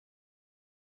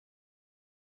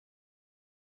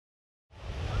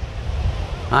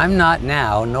I'm not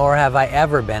now, nor have I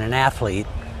ever been an athlete,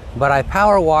 but I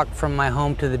power walk from my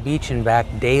home to the beach and back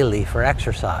daily for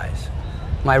exercise.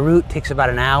 My route takes about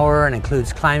an hour and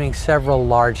includes climbing several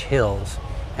large hills.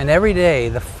 And every day,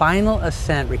 the final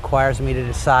ascent requires me to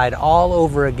decide all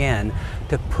over again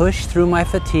to push through my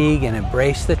fatigue and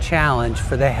embrace the challenge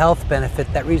for the health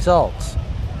benefit that results.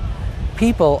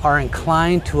 People are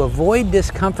inclined to avoid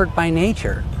discomfort by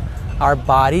nature. Our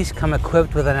bodies come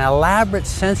equipped with an elaborate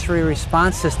sensory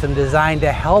response system designed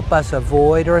to help us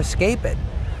avoid or escape it.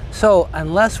 So,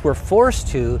 unless we're forced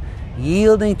to,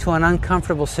 yielding to an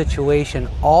uncomfortable situation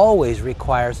always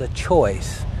requires a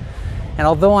choice. And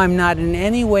although I'm not in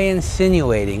any way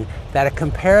insinuating that a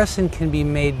comparison can be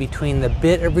made between the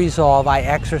bit of resolve I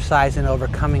exercise in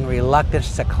overcoming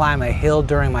reluctance to climb a hill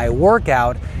during my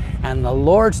workout and the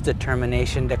Lord's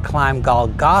determination to climb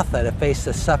Golgotha to face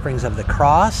the sufferings of the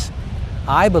cross,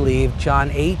 I believe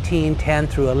John 18:10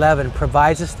 through 11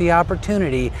 provides us the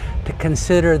opportunity to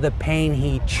consider the pain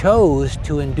He chose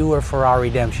to endure for our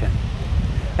redemption.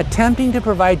 Attempting to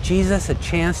provide Jesus a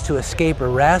chance to escape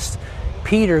arrest,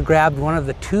 Peter grabbed one of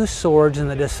the two swords in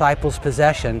the disciples'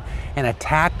 possession and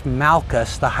attacked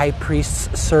Malchus, the high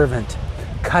priest's servant,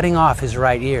 cutting off his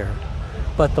right ear.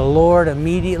 But the Lord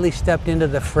immediately stepped into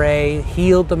the fray,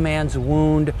 healed the man's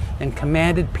wound, and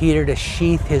commanded Peter to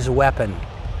sheath his weapon.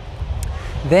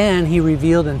 Then He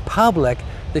revealed in public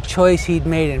the choice He'd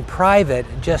made in private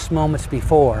just moments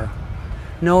before.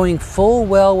 Knowing full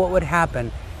well what would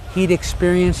happen, He'd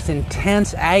experienced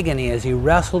intense agony as He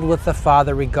wrestled with the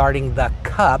Father regarding the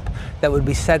cup that would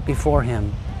be set before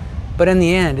Him. But in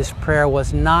the end, His prayer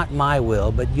was, "Not my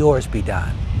will, but yours be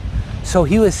done." So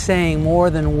He was saying more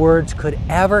than words could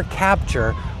ever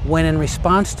capture when, in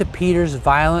response to Peter's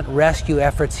violent rescue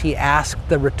efforts, He asked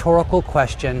the rhetorical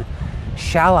question,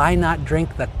 "Shall I not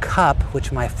drink the cup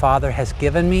which my Father has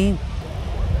given me?"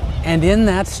 And in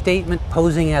that statement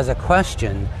posing as a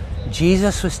question,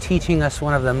 Jesus was teaching us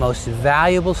one of the most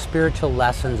valuable spiritual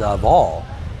lessons of all.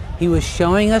 He was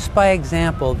showing us by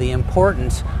example the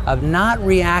importance of not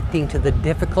reacting to the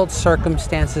difficult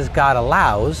circumstances God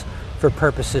allows for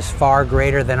purposes far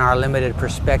greater than our limited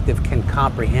perspective can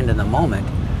comprehend in the moment,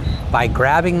 by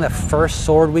grabbing the first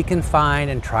sword we can find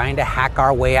and trying to hack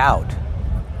our way out.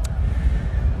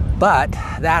 But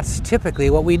that's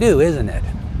typically what we do, isn't it?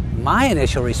 My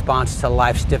initial response to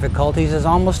life's difficulties is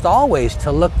almost always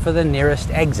to look for the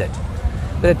nearest exit.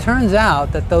 But it turns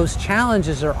out that those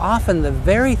challenges are often the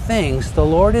very things the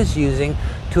Lord is using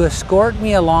to escort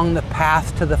me along the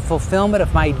path to the fulfillment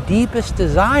of my deepest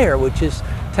desire, which is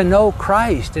to know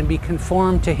Christ and be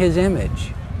conformed to His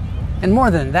image. And more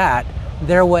than that,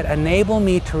 they're what enable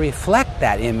me to reflect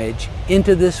that image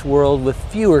into this world with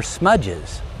fewer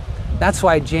smudges. That's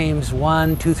why James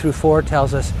 1:2 through 4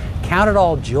 tells us, "Count it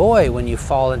all joy when you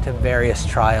fall into various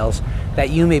trials,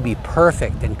 that you may be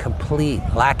perfect and complete,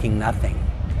 lacking nothing."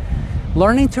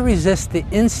 Learning to resist the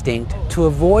instinct to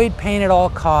avoid pain at all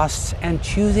costs and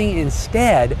choosing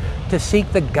instead to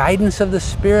seek the guidance of the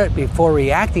Spirit before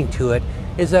reacting to it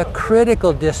is a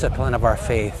critical discipline of our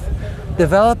faith.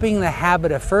 Developing the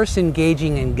habit of first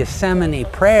engaging in Gethsemane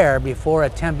prayer before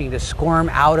attempting to squirm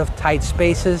out of tight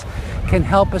spaces can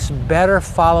help us better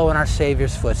follow in our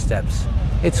Savior's footsteps.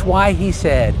 It's why He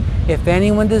said, "If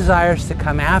anyone desires to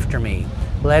come after me,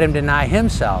 let him deny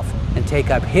himself and take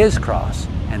up his cross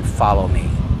and follow me."